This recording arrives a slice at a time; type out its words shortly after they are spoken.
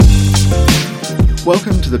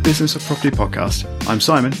Welcome to the Business of Property podcast. I'm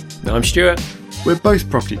Simon. And I'm Stuart. We're both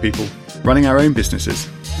property people running our own businesses,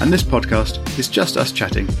 and this podcast is just us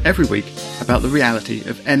chatting every week about the reality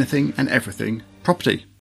of anything and everything property.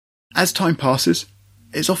 As time passes,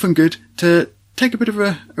 it's often good to take a bit of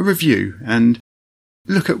a review and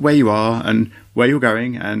look at where you are and where you're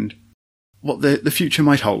going and what the future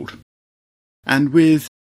might hold. And with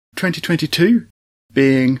 2022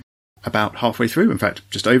 being about halfway through, in fact,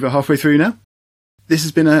 just over halfway through now, this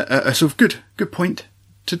has been a sort of good point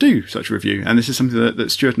to do such a review. And this is something that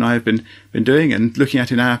Stuart and I have been doing and looking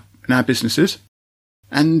at in our businesses.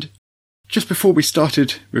 And just before we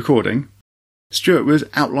started recording, Stuart was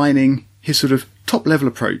outlining his sort of top level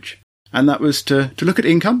approach. And that was to look at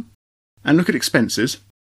income and look at expenses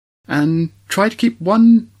and try to keep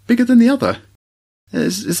one bigger than the other.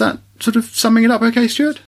 Is that sort of summing it up okay,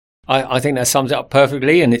 Stuart? I think that sums it up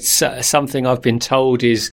perfectly, and it's something I've been told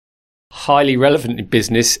is highly relevant in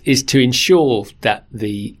business, is to ensure that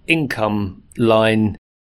the income line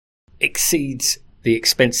exceeds the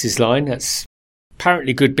expenses line. That's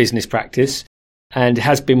apparently good business practice and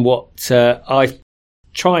has been what I've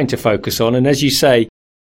trying to focus on. And as you say,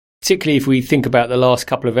 particularly if we think about the last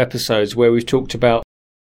couple of episodes where we've talked about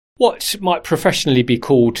what might professionally be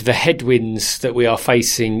called the headwinds that we are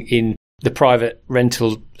facing in the private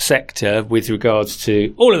rental sector with regards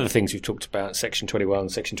to all of the things we've talked about, Section 21,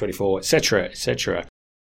 Section 24, etc., etc.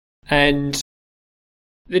 And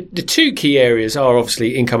the two key areas are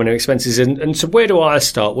obviously income and expenses. And so where do I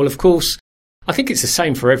start? Well, of course, I think it's the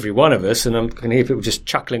same for every one of us. And I can hear people just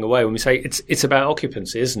chuckling away when we say it's about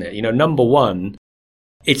occupancy, isn't it? You know, number one,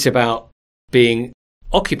 it's about being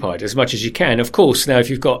occupied as much as you can. Of course, now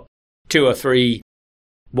if you've got 2 or 3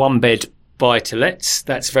 one-bed buy-to-lets,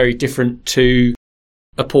 that's very different to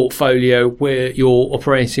a portfolio where you're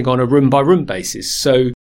operating on a room-by-room basis. So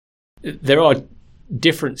there are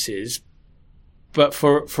differences. But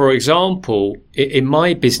for example, in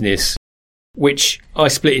my business, which I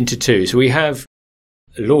split into 2, so we have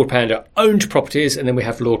Lord Panda owned properties and then we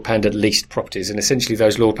have Lord Panda leased properties. And essentially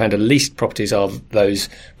those Lord Panda leased properties are those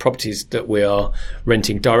properties that we are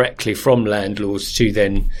renting directly from landlords to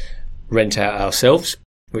then rent out ourselves,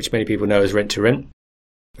 which many people know as rent to rent.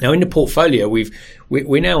 Now in the portfolio,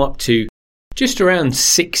 we're now up to just around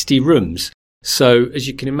 60 rooms. So as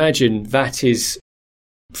you can imagine, that is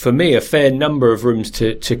for me a fair number of rooms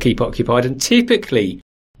to keep occupied. And typically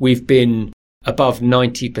we've been above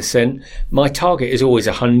 90%. My target is always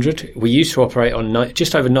 100. We used to operate on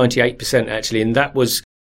just over 98% actually, and that was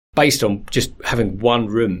based on just having one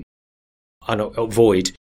room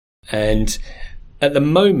void. And at the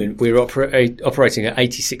moment, we're operating at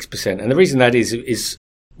 86%. And the reason that is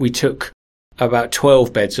we took about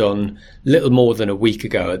 12 beds on little more than a week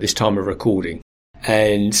ago at this time of recording.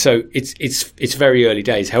 And so it's very early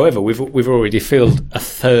days. However, we've already filled a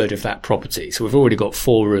third of that property. So we've already got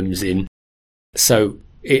 4 rooms in. So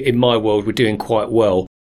in my world, we're doing quite well.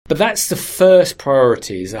 But that's the first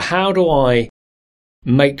priority, is how do I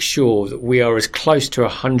make sure that we are as close to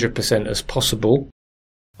 100% as possible?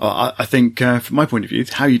 I think, from my point of view,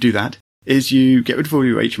 how you do that is you get rid of all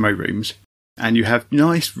your HMO rooms and you have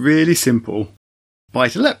nice, really simple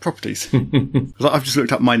buy-to-let properties. I've just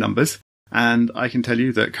looked up my numbers and I can tell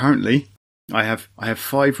you that currently I have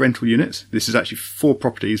 5 rental units. This is actually 4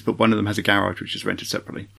 properties, but one of them has a garage which is rented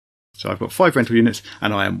separately. So I've got 5 rental units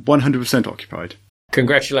and I am 100% occupied.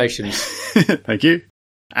 Congratulations. Thank you.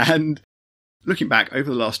 And looking back over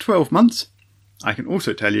the last 12 months, I can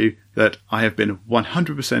also tell you that I have been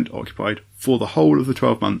 100% occupied for the whole of the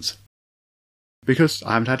 12 months because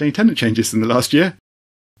I haven't had any tenant changes in the last year.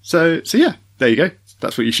 So yeah, there you go.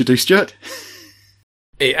 That's what you should do, Stuart.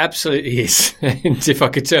 It absolutely is. And if I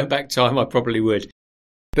could turn back time, I probably would.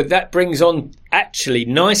 But that brings on actually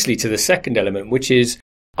nicely to the second element, which is,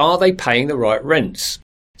 are they paying the right rents?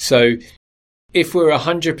 So if we're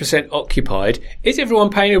 100% occupied, is everyone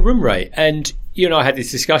paying a room rate? And you and I had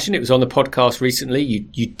this discussion. It was on the podcast recently.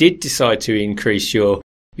 You did decide to increase your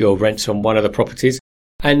rents on one of the properties.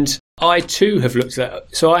 And I too have looked at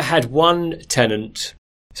that. So I had one tenant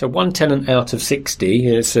out of 60.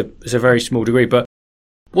 It's a very small degree, but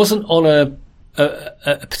wasn't on a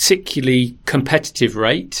particularly competitive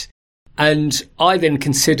rate. And I then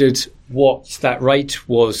considered what that rate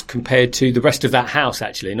was compared to the rest of that house,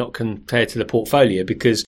 actually, not compared to the portfolio,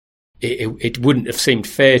 because it wouldn't have seemed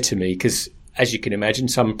fair to me, because as you can imagine,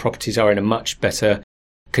 some properties are in a much better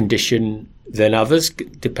condition than others,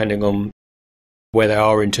 depending on where they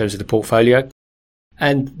are in terms of the portfolio.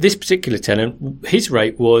 And this particular tenant, his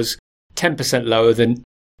rate was 10% lower than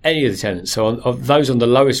any of the tenants. So of those on the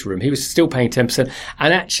lowest room, he was still paying 10%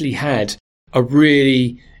 and actually had a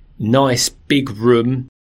really nice big room,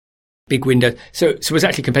 big window. So it was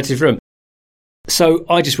actually a competitive room. So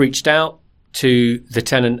I just reached out to the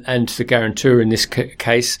tenant and the guarantor in this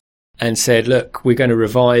case and said, look, we're going to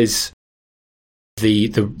revise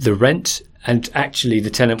the rent. And actually the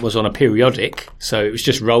tenant was on a periodic, so it was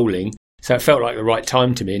just rolling. So it felt like the right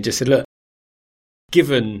time to me, and just said, look,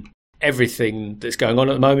 given everything that's going on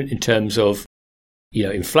at the moment in terms of,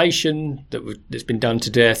 inflation that's been done to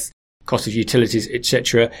death, cost of utilities,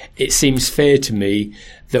 etc., it seems fair to me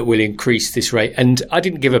that we'll increase this rate. And I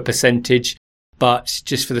didn't give a percentage, but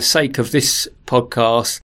just for the sake of this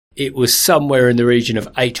podcast, it was somewhere in the region of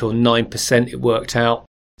 8 or 9% it worked out.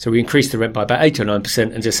 So we increased the rent by about 8 or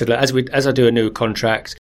 9% and just said, look, as I do a new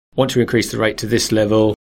contract, want to increase the rate to this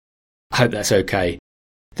level. I hope that's okay.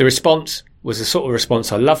 The response was the sort of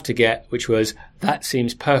response I love to get, which was, that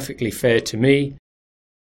seems perfectly fair to me.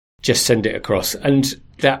 Just send it across. And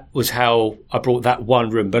that was how I brought that one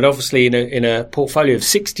room. But obviously in a portfolio of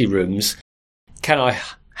 60 rooms, can I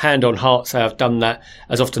hand on heart say I've done that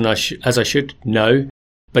as often as I should? No.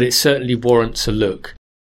 But it certainly warrants a look.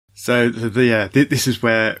 So this is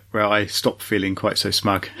where I stopped feeling quite so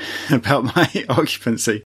smug about my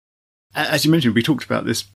occupancy. As you mentioned, we talked about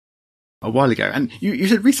this a while ago, and you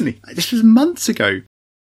said recently, this was months ago.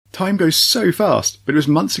 Time goes so fast, but it was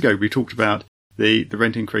months ago we talked about the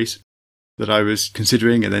rent increase that I was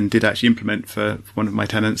considering and then did actually implement for one of my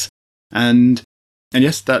tenants. And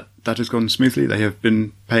yes, that has gone smoothly. They have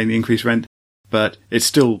been paying the increased rent, but it's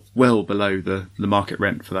still well below the market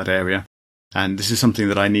rent for that area. And this is something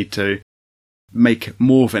that I need to make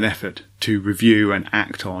more of an effort to review and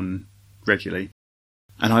act on regularly.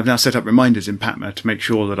 And I've now set up reminders in PATMA to make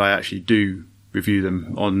sure that I actually do review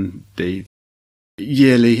them on the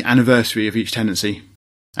yearly anniversary of each tenancy.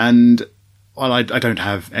 And while I don't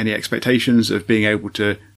have any expectations of being able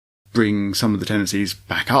to bring some of the tenancies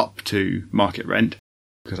back up to market rent,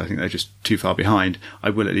 because I think they're just too far behind, I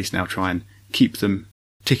will at least now try and keep them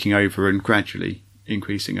ticking over and gradually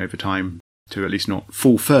increasing over time to at least not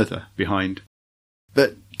fall further behind.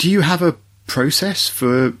 But do you have a process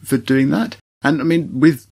for doing that? And I mean,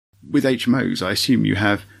 with HMOs, I assume you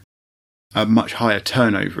have a much higher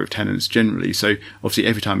turnover of tenants generally. So obviously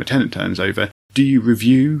every time a tenant turns over, do you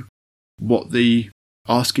review what the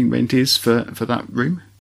asking rent is for that room?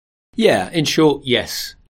 Yeah, in short,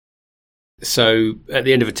 yes. So at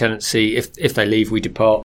the end of a tenancy, if they leave, we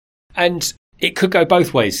depart. And it could go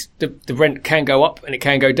both ways. The rent can go up and it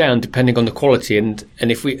can go down depending on the quality. And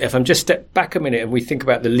if I'm just step back a minute and we think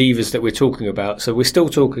about the levers that we're talking about, so we're still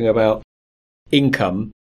talking about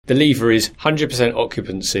income. The lever is 100%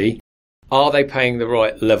 occupancy. Are they paying the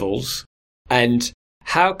right levels? And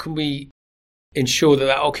how can we ensure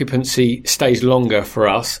that occupancy stays longer for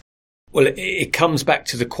us? Well, it comes back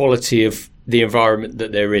to the quality of the environment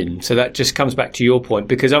that they're in. So that just comes back to your point,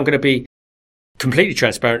 because I'm going to be completely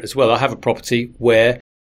transparent as well. I have a property where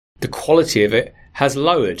the quality of it has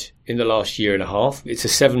lowered in the last year and a half. It's a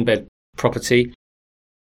 7-bed property.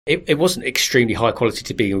 It wasn't extremely high quality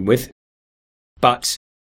to begin with, but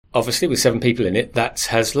obviously with 7 people in it, that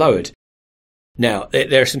has lowered. Now,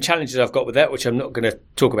 there are some challenges I've got with that, which I'm not going to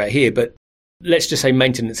talk about here, but let's just say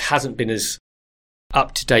maintenance hasn't been as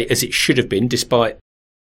up to date as it should have been, despite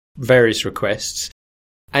various requests.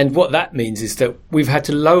 And what that means is that we've had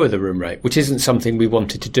to lower the room rate, which isn't something we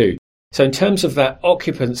wanted to do. So in terms of that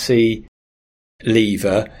occupancy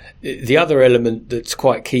lever, the other element that's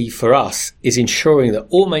quite key for us is ensuring that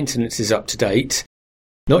all maintenance is up to date,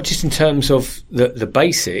 not just in terms of the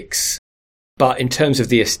basics, but in terms of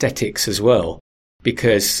the aesthetics as well.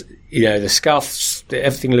 Because, the scuffs,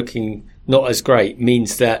 everything looking not as great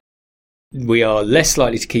means that we are less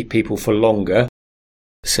likely to keep people for longer.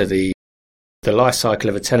 So the life cycle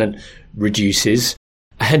of a tenant reduces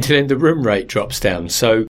and then the room rate drops down.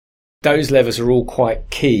 So those levers are all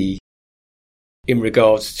quite key in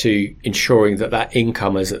regards to ensuring that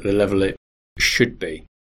income is at the level it should be.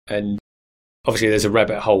 And obviously there's a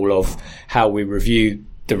rabbit hole of how we review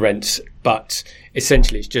the rents, but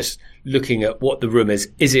essentially it's just looking at what the room is.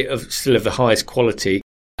 Is it still of the highest quality,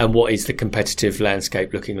 and what is the competitive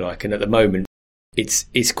landscape looking like? And at the moment,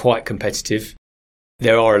 it's quite competitive.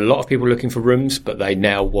 There are a lot of people looking for rooms, but they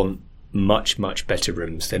now want much, much better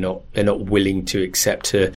rooms. They're not willing to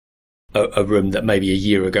accept a room that maybe a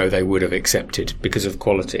year ago they would have accepted because of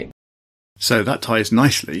quality. So that ties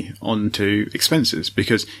nicely onto expenses,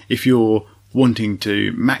 because if you're wanting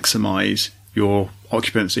to maximise your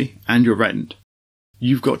occupancy and your rent,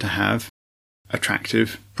 you've got to have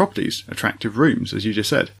attractive properties, attractive rooms, as you just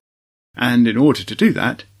said. And in order to do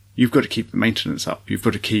that, you've got to keep the maintenance up. You've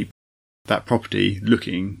got to keep that property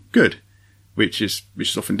looking good. which is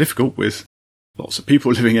often difficult with lots of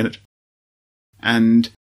people living in it. And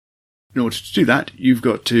in order to do that, you've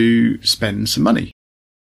got to spend some money.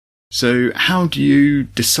 So how do you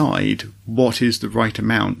decide what is the right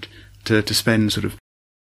amount to spend sort of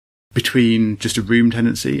between just a room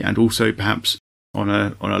tenancy and also perhaps on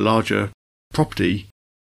a larger property,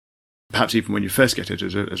 perhaps even when you first get it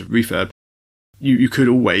as a refurb, you could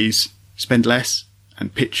always spend less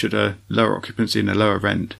and pitch at a lower occupancy and a lower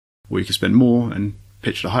rent, or you could spend more and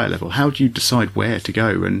pitch at a higher level. How do you decide where to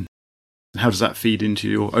go, and how does that feed into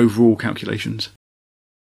your overall calculations?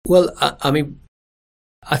 Well, I mean,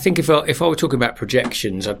 I think if I were talking about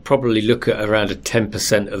projections, I'd probably look at around a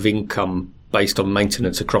 10% of income based on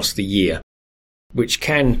maintenance across the year, which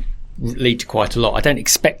can lead to quite a lot. I don't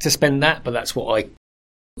expect to spend that, but that's what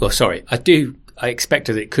I expect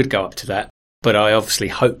that it could go up to that, but I obviously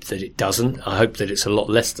hope that it doesn't. I hope that it's a lot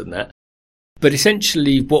less than that. But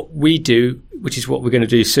essentially what we do, which is what we're going to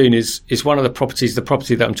do soon, is one of the property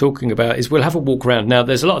that I'm talking about, is we'll have a walk around. Now,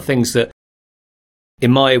 there's a lot of things that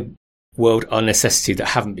in my world are necessity that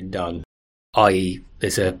haven't been done, i.e.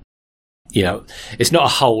 there's it's not a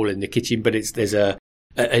hole in the kitchen, but there's a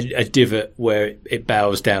divot where it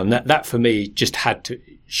bows down. That for me just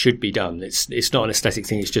should be done. It's not an aesthetic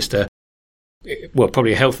thing. It's just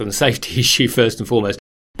probably a health and safety issue first and foremost.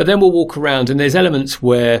 But then we'll walk around and there's elements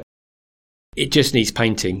where it just needs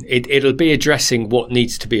painting. It'll be addressing what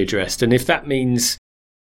needs to be addressed. And if that means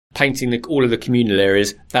painting all of the communal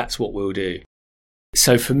areas, that's what we'll do.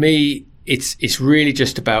 So for me, it's really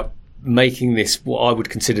just about making this what I would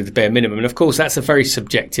consider the bare minimum. And of course, that's a very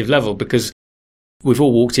subjective level, because we've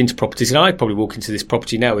all walked into properties, and I'd probably walk into this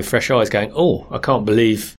property now with fresh eyes going, oh, I can't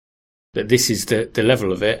believe that this is the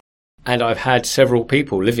level of it. And I've had several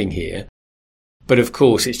people living here. But of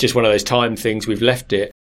course, it's just one of those time things. We've left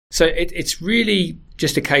it. So it's really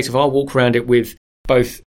just a case of I'll walk around it with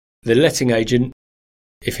both the letting agent,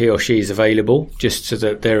 if he or she is available, just so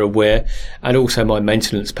that they're aware, and also my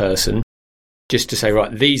maintenance person, just to say,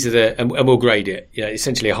 right, these are and we'll grade it,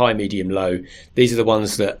 essentially a high, medium, low. These are the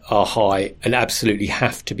ones that are high and absolutely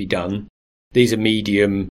have to be done. These are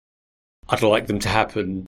medium. I'd like them to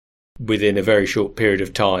happen within a very short period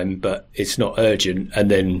of time, but it's not urgent.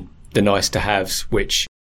 And then the nice to haves, which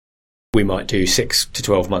we might do 6 to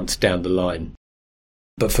 12 months down the line.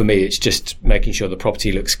 But for me, it's just making sure the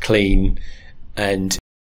property looks clean. And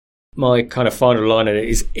my kind of final line on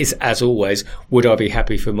it is as always, would I be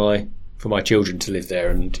happy for my children to live there?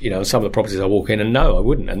 And some of the properties I walk in and no, I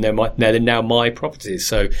wouldn't, and they're now my properties,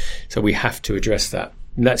 so we have to address that.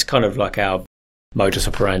 And that's kind of like our modus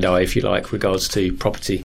operandi, if you like, regards to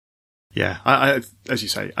property. Yeah, I as you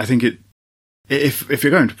say, I think if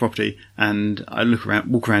you're going to property and I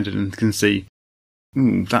walk around it and can see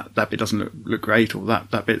that bit doesn't look great, or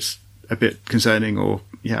that bit's a bit concerning, or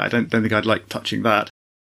I don't think I'd like touching that,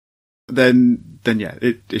 then yeah,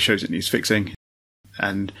 it shows it needs fixing.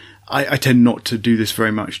 And I tend not to do this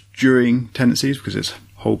very much during tenancies because it's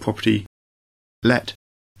whole property let,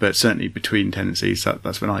 but certainly between tenancies,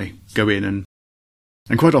 that's when I go in and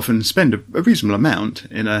quite often spend a reasonable amount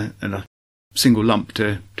in a single lump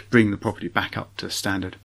to bring the property back up to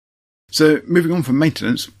standard. So moving on from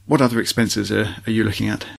maintenance, what other expenses are you looking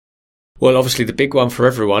at? Well, obviously the big one for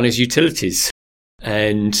everyone is utilities.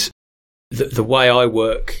 And the way I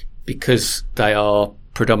work, because they are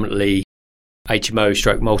predominantly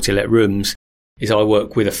HMO / multi-let rooms, is I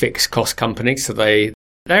work with a fixed cost company. So they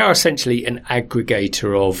are essentially an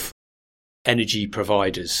aggregator of energy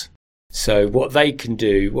providers. So what they can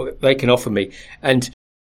do, what they can offer me, and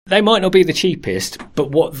they might not be the cheapest,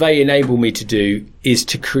 but what they enable me to do is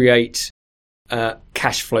to create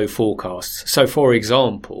cash flow forecasts. So for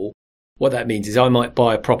example, what that means is I might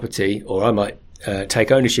buy a property, or I might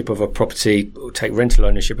take ownership of a property, or take rental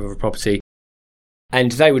ownership of a property,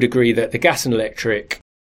 and they would agree that the gas and electric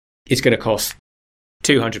is going to cost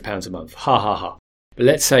 £200 a month. Ha ha ha. But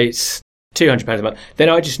let's say it's £200 a month. Then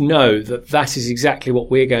I just know that is exactly what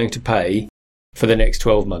we're going to pay for the next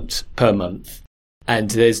 12 months per month.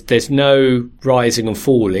 And there's no rising and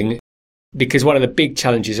falling, because one of the big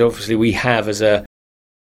challenges obviously we have as an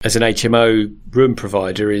HMO room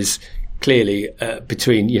provider is clearly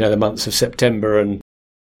between the months of September and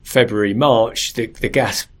February, March, the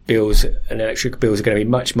gas bills and electric bills are going to be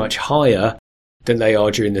much, much higher than they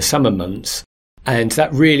are during the summer months. And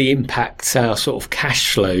that really impacts our sort of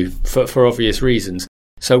cash flow for obvious reasons.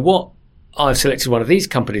 So what I've selected one of these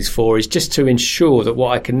companies for is just to ensure that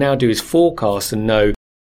what I can now do is forecast and know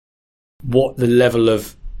what the level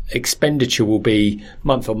of expenditure will be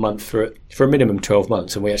month on month for a minimum 12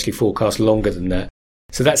 months. And we actually forecast longer than that.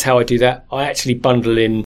 So that's how I do that. I actually bundle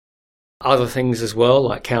in other things as well,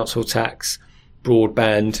 like council tax,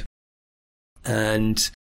 broadband,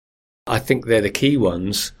 and I think they're the key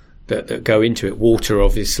ones that go into it. Water,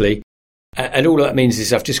 obviously. And all that means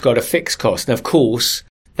is I've just got a fixed cost. Now, of course,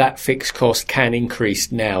 that fixed cost can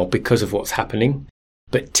increase now because of what's happening.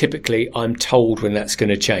 But typically, I'm told when that's going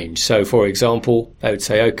to change. So, for example, they would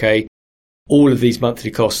say, OK, all of these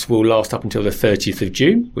monthly costs will last up until the 30th of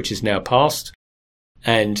June, which is now passed.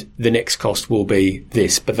 And the next cost will be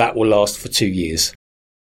this, but that will last for 2 years.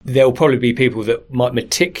 There will probably be people that might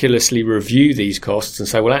meticulously review these costs and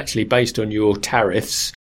say, well, actually, based on your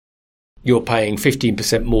tariffs, you're paying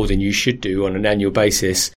 15% more than you should do on an annual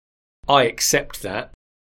basis. I accept that,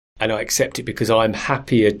 and I accept it because I'm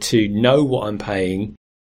happier to know what I'm paying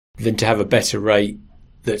than to have a better rate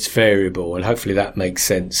that's variable, and hopefully that makes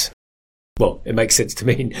sense. Well, it makes sense to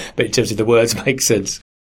me, but in terms of the words, it makes sense.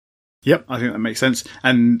 Yep, I think that makes sense.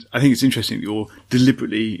 And I think it's interesting that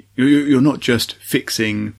you're not just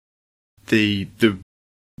fixing the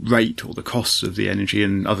rate or the costs of the energy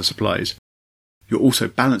and other supplies. You're also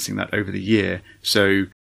balancing that over the year. So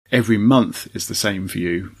every month is the same for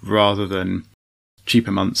you, rather than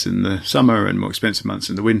cheaper months in the summer and more expensive months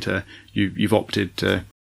in the winter. You've opted to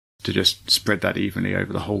just spread that evenly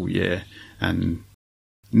over the whole year and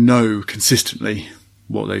know consistently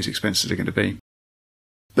what those expenses are going to be.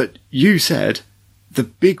 But you said the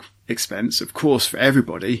big expense, of course, for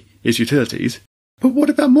everybody is utilities. But what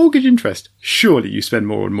about mortgage interest? Surely you spend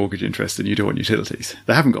more on mortgage interest than you do on utilities.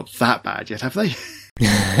 They haven't got that bad yet, have they?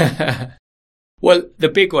 Well, the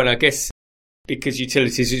big one, I guess, because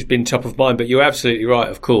utilities has been top of mind, but you're absolutely right,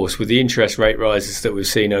 of course, with the interest rate rises that we've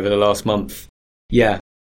seen over the last month. Yeah.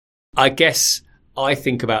 I guess I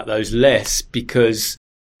think about those less because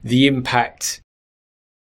the impact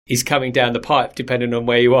is coming down the pipe depending on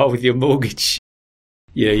where you are with your mortgage,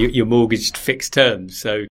 your mortgaged fixed terms.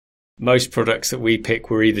 So most products that we pick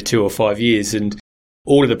were either 2 or 5 years, and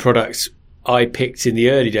all of the products I picked in the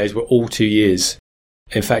early days were all 2 years.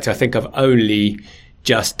 In fact, I think I've only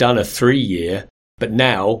just done a 3-year, but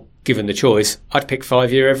now, given the choice, I'd pick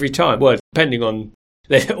 5-year every time. Well, depending on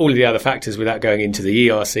all of the other factors without going into the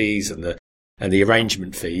ERCs and the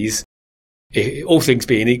arrangement fees, all things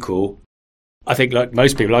being equal, I think like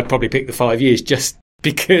most people, I'd probably pick the 5 years just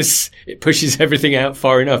because it pushes everything out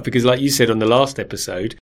far enough. Because like you said on the last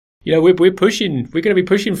episode, we're going to be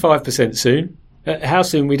pushing 5% soon. How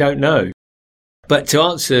soon, we don't know. But to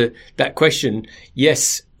answer that question,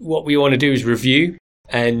 yes, what we want to do is review.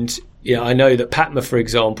 And I know that PATMA, for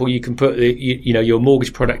example, you can put your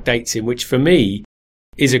mortgage product dates in, which for me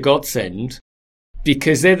is a godsend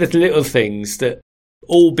because they're the little things that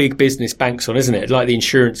all big business banks on, isn't it? Like the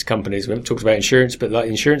insurance companies, we haven't talked about insurance, but like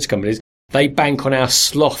the insurance companies, they bank on our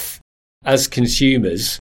sloth as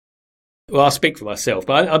consumers. Well, I'll speak for myself,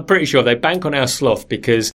 but I'm pretty sure they bank on our sloth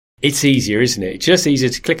because it's easier, isn't it? It's just easier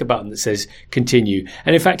to click a button that says continue.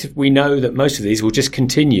 And in fact, we know that most of these will just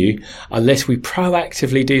continue unless we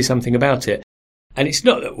proactively do something about it. And it's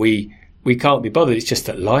not that we can't be bothered, it's just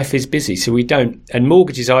that life is busy, so we don't. And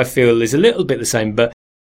mortgages, I feel, is a little bit the same, but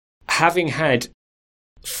having had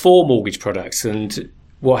 4 mortgage products, and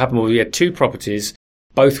what happened was we had 2 properties,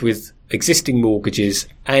 both with existing mortgages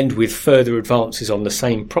and with further advances on the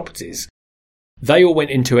same properties. They all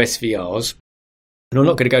went into SVRs, and I'm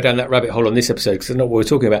not going to go down that rabbit hole on this episode because that's not what we're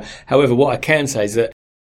talking about. However, what I can say is that,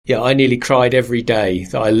 I nearly cried every day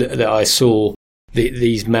that I saw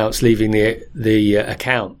these amounts leaving the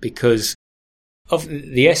account because of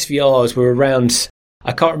the SVRs were around,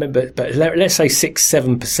 I can't remember, but let's say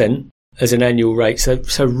 6-7% as an annual rate,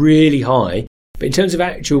 so really high. But in terms of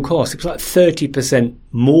actual cost, it was like 30%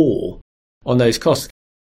 more on those costs,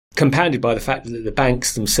 compounded by the fact that the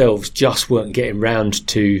banks themselves just weren't getting round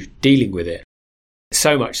to dealing with it.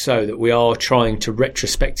 So much so that we are trying to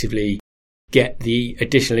retrospectively get the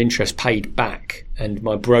additional interest paid back, and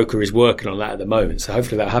my broker is working on that at the moment, so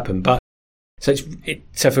hopefully that'll happen. But so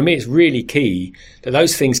for me, it's really key that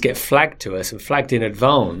those things get flagged to us and flagged in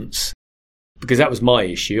advance, because that was my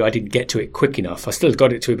issue. I didn't get to it quick enough. I still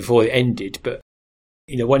got it to it before it ended, but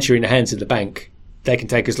once you're in the hands of the bank, they can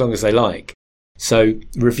take as long as they like. So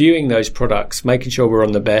reviewing those products, making sure we're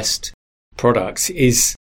on the best products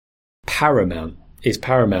is paramount.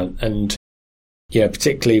 And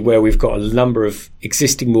particularly where we've got a number of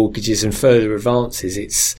existing mortgages and further advances,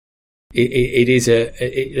 it is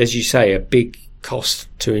as you say, a big cost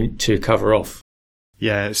to cover off.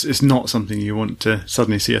 Yeah, it's not something you want to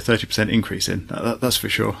suddenly see a 30% increase in. That's for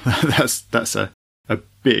sure. That's a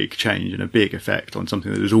big change and a big effect on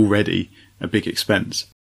something that is already a big expense.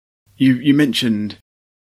 You mentioned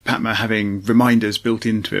PATMA having reminders built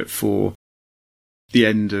into it for the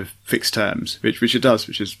end of fixed terms, which it does,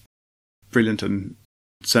 which is brilliant and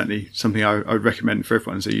certainly something I would recommend for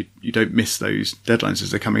everyone, so you don't miss those deadlines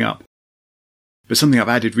as they're coming up. But something I've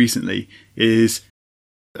added recently is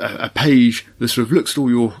a page that sort of looks at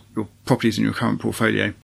all your properties in your current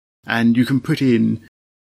portfolio, and you can put in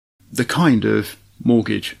the kind of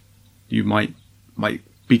mortgage you might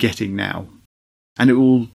be getting now, and it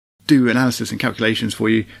will do analysis and calculations for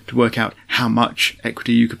you to work out how much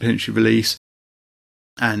equity you could potentially release,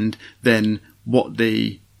 and then what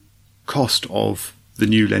the cost of the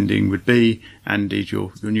new lending would be, and indeed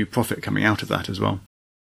your new profit coming out of that as well.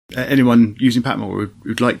 Anyone using Patma or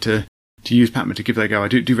would like to use Patma to give that a go, I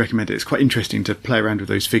do recommend it. It's quite interesting to play around with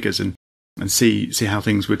those figures and see how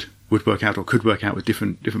things would work out or could work out with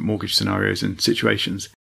different mortgage scenarios and situations.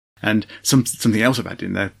 And something else I've added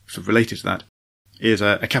in there, sort of related to that, is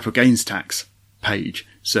a capital gains tax page.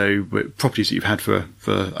 So with properties that you've had for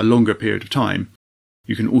a longer period of time,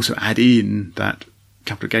 you can also add in that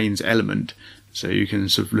capital gains element. So you can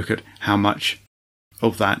sort of look at how much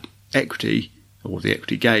of that equity or the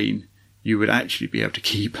equity gain you would actually be able to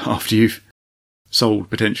keep after you've sold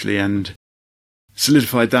potentially and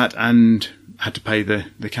solidified that and had to pay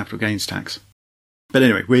the capital gains tax. But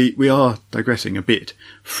anyway, we are digressing a bit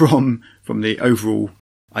from the overall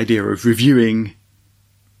idea of reviewing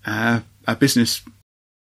our business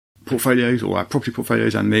portfolios or our property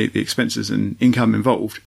portfolios and the expenses and income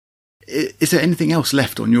involved. Is there anything else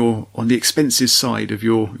left on the expenses side of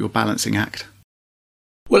your balancing act?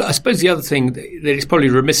 Well, I suppose the other thing that it's probably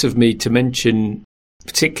remiss of me to mention,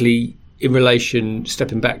 particularly in relation,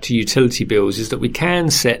 stepping back to utility bills, is that we can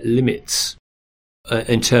set limits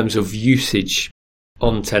in terms of usage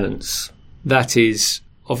on tenants. That is,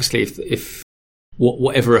 obviously, if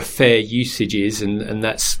whatever a fair usage is, and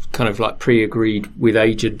that's kind of like pre-agreed with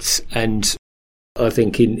agents, and I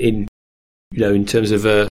think in terms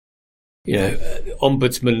of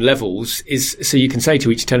ombudsman levels, is so you can say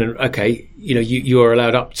to each tenant, okay, you are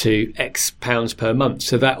allowed up to X pounds per month.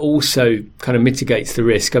 So that also kind of mitigates the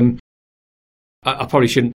risk. I probably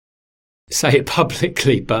shouldn't say it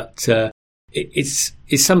publicly, but it's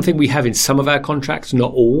something we have in some of our contracts,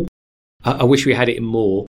 not all. I wish we had it in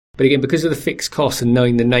more. But again, because of the fixed costs and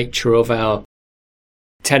knowing the nature of our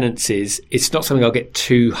tenancies, it's not something I'll get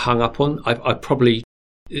too hung up on.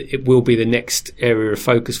 It will be the next area of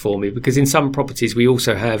focus for me, because in some properties we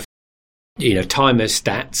also have, timer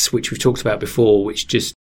stats, which we've talked about before, which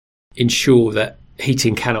just ensure that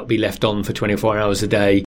heating cannot be left on for 24 hours a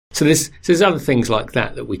day. So there's other things like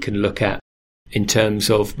that we can look at in terms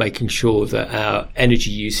of making sure that our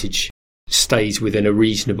energy usage stays within a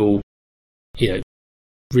reasonable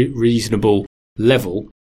level.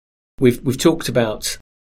 We've talked about,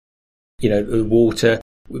 the water.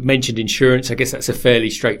 We've mentioned insurance. I guess that's a fairly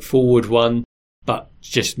straightforward one, but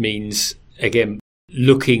just means, again,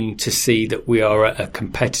 looking to see that we are at a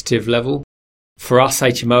competitive level. For us,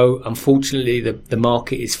 HMO, unfortunately, the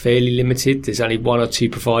market is fairly limited. There's only one or two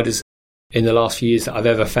providers in the last few years that I've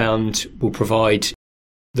ever found will provide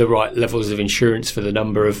the right levels of insurance for the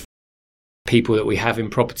number of people that we have in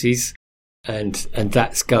properties, and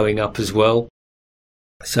that's going up as well.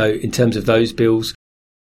 So in terms of those bills,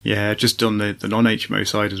 yeah, just on the non-HMO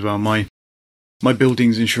side as well, my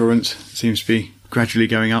buildings insurance seems to be gradually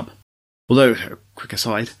going up. Although, quick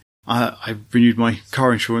aside, I renewed my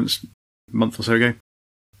car insurance a month or so ago,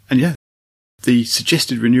 and yeah, the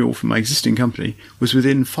suggested renewal from my existing company was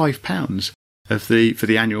within £5 for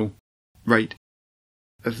the annual rate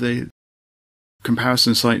of the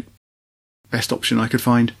comparison site best option I could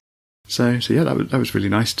find. So yeah, that was really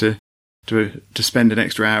nice to spend an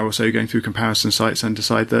extra hour or so going through comparison sites and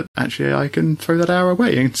decide that actually I can throw that hour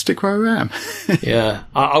away and stick where I am. Yeah,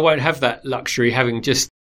 I won't have that luxury, having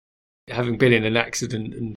been in an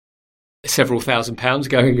accident and several £1,000s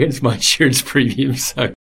going against my insurance premium.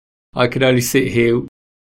 So I can only sit here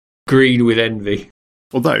green with envy.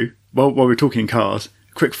 Although, while we're talking cars,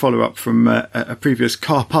 a quick follow-up from a previous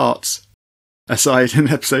car parts aside in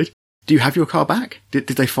the episode. Do you have your car back? Did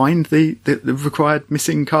they find the required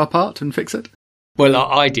missing car part and fix it? Well,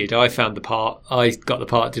 I did. I found the part. I got the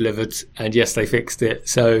part delivered, and yes, they fixed it.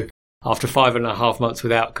 So after 5.5 months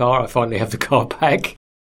without car, I finally have the car back.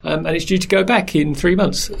 And it's due to go back in 3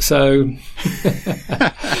 months. So,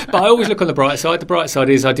 but I always look on the bright side. The bright side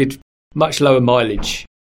is I did much lower mileage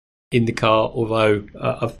in the car, although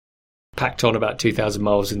I've packed on about 2,000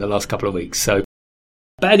 miles in the last couple of weeks. So,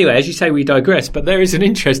 but anyway, as you say, we digress. But there is an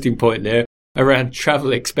interesting point there around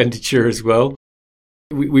travel expenditure as well.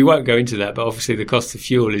 We won't go into that, but obviously the cost of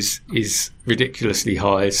fuel is ridiculously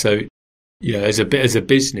high. So, as a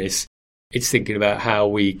business, it's thinking about how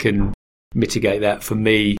we can mitigate that. For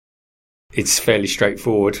me, it's fairly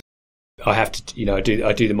straightforward. I have to, I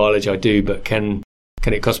do the mileage I do, but can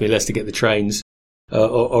it cost me less to get the trains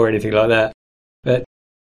or anything like that? But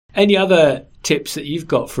any other tips that you've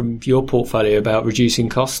got from your portfolio about reducing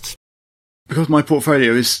costs? Because my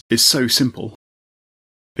portfolio is so simple,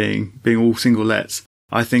 being all single lets,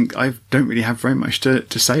 I think I don't really have very much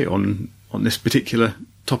to say on this particular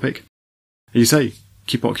topic. As you say,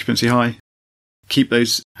 keep occupancy high, keep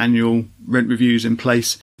those annual rent reviews in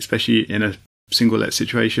place, especially in a single let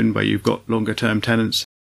situation where you've got longer term tenants.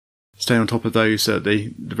 Stay on top of those so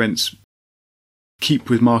the rents keep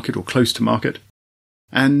with market or close to market.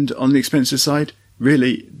 And on the expenses side,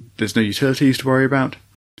 really, there's no utilities to worry about.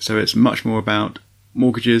 So it's much more about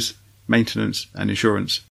mortgages, maintenance and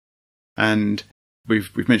insurance. And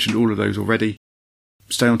we've mentioned all of those already.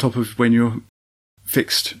 Stay on top of when your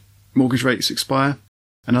fixed mortgage rates expire.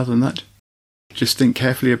 And other than that, just think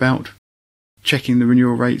carefully about checking the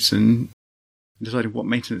renewal rates and deciding what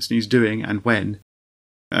maintenance needs doing and when.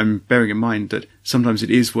 And bearing in mind that sometimes it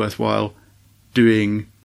is worthwhile doing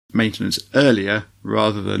maintenance earlier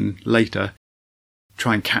rather than later.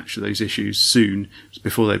 Try and capture those issues soon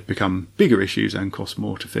before they become bigger issues and cost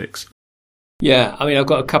more to fix. Yeah, I mean, I've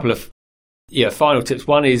got a couple of final tips.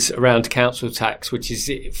 One is around council tax, which is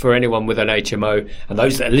for anyone with an HMO and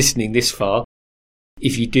those that are listening this far.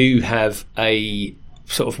 If you do have a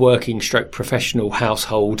sort of working / professional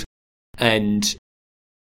household and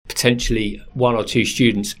potentially 1 or 2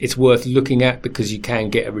 students, it's worth looking at because you can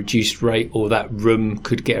get a reduced rate, or that room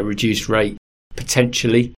could get a reduced rate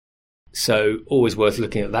potentially. So always worth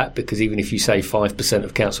looking at that, because even if you save 5%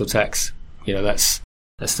 of council tax, that's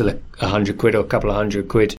still £100 or a couple of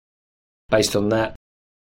 £100 based on that.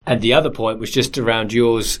 And the other point was just around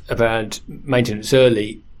yours about maintenance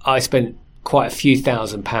early. I spent quite a few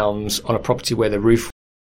 £1,000s on a property where the roof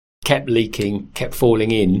kept leaking, kept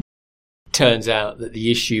falling in. Turns out that the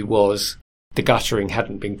issue was the guttering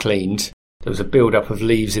hadn't been cleaned. There was a build-up of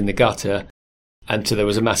leaves in the gutter, and so there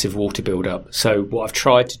was a massive water build-up. So what I've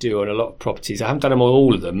tried to do on a lot of properties, I haven't done them on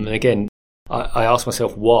all of them, and again, I asked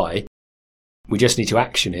myself why. We just need to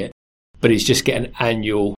action it, but it's just get an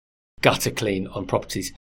annual gutter clean on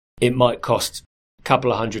properties. It might cost a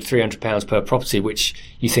couple of £100-300 per property, which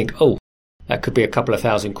you think, that could be a couple of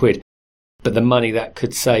 £1,000. But the money that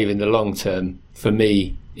could save in the long term, for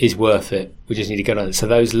me, is worth it. We just need to go on it. So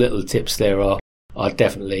those little tips there are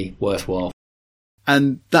definitely worthwhile.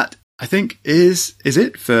 And that, I think, is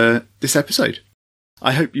it for this episode.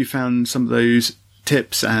 I hope you found some of those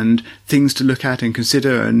tips and things to look at and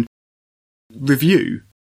consider and review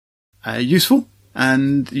useful,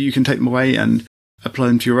 and you can take them away and apply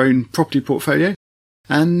them to your own property portfolio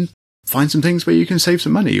and find some things where you can save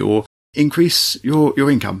some money or increase your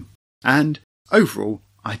income. And overall,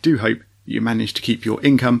 I do hope you manage to keep your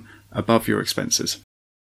income above your expenses.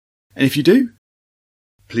 And if you do,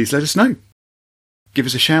 please let us know. Give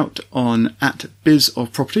us a shout on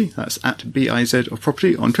 @bizofproperty, that's @BIZ of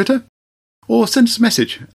property on Twitter, or send us a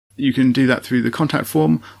message. You can do that through the contact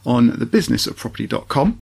form on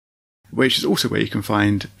thebusinessofproperty.com, which is also where you can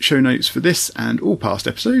find show notes for this and all past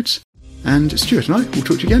episodes. And Stuart and I will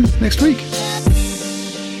talk to you again next week.